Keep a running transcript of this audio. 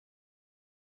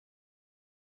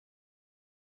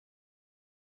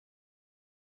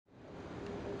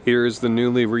Here is the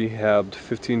newly rehabbed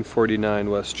 1549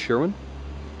 West Sherwin.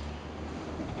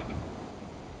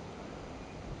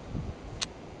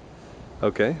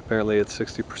 Okay, apparently it's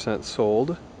 60%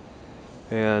 sold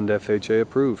and FHA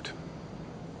approved.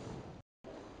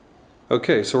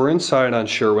 Okay, so we're inside on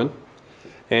Sherwin,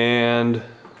 and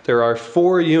there are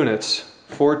 4 units,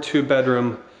 4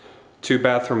 2-bedroom,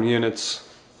 2-bathroom units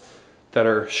that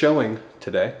are showing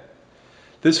today.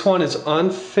 This one is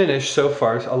unfinished so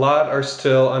far. A lot are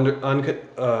still under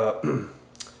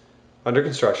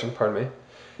construction, pardon me.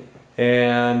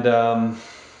 And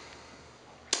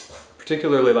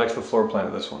particularly like the floor plan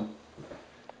of this one.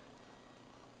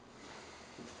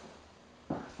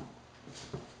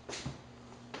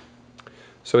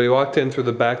 So we walked in through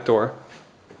the back door.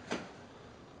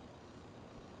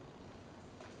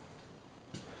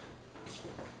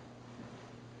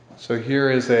 So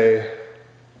here is a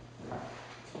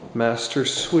master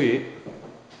suite.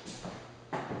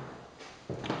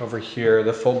 Over here,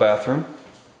 the full bathroom.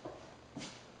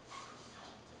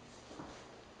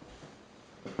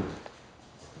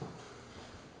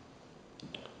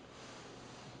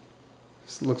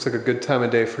 This looks like a good time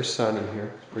of day for sun in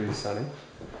here. It's pretty sunny.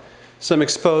 Some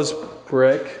exposed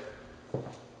brick.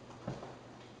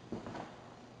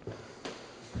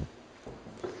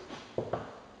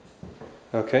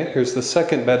 Okay, here's the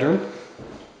second bedroom.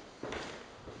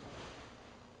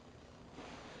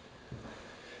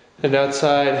 And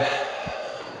outside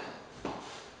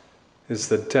is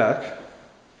the deck,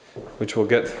 which we'll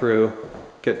get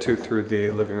to through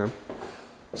the living room.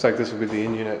 Looks like this will be the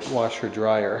in-unit washer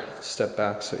dryer. Step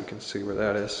back so you can see where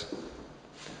that is.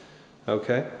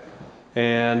 Okay,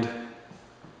 and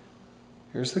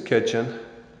here's the kitchen.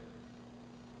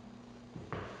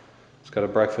 It's got a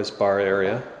breakfast bar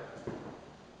area.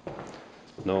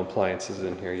 No appliances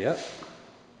in here yet.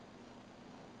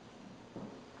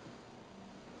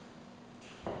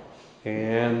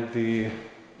 And the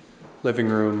living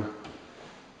room,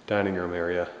 dining room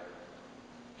area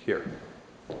here.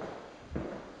 So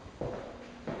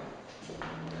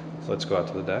let's go out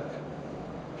to the deck.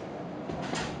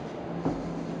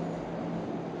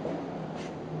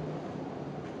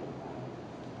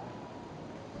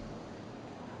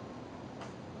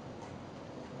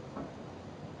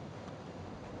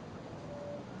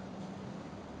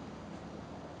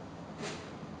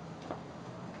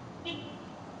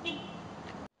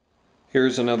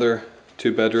 Here's another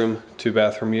 2-bedroom,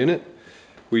 2-bathroom unit.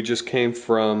 We just came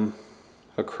from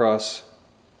across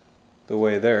the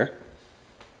way there.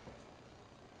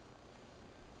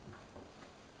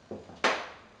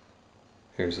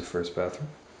 Here's the first bathroom.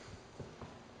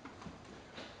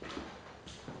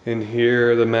 In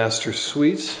here, the master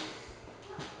suite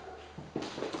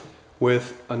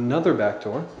with another back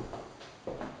door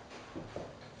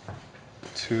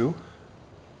to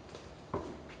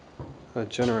a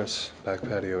generous back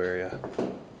patio area.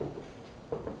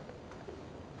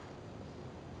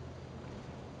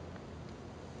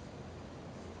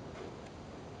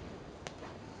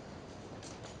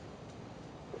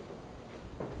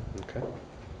 Okay,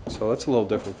 so that's a little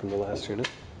different from the last unit.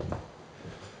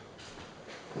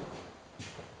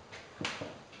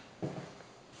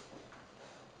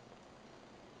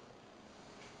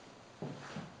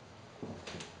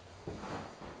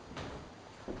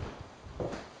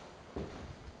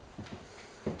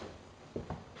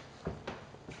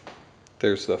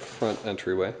 There's the front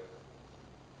entryway.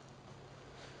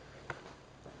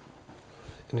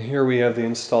 And here we have the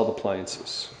installed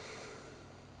appliances.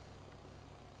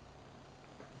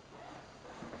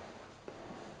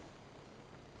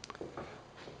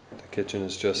 The kitchen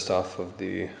is just off of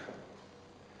the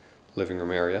living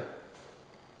room area.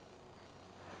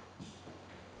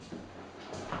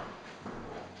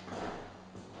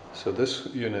 So this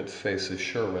unit faces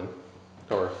Sherwin,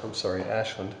 or I'm sorry,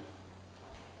 Ashland,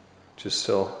 which is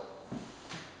still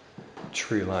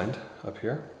tree lined up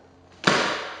here. And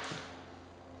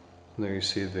there you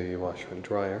see the washer and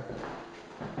dryer.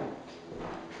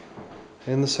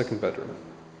 And the second bedroom.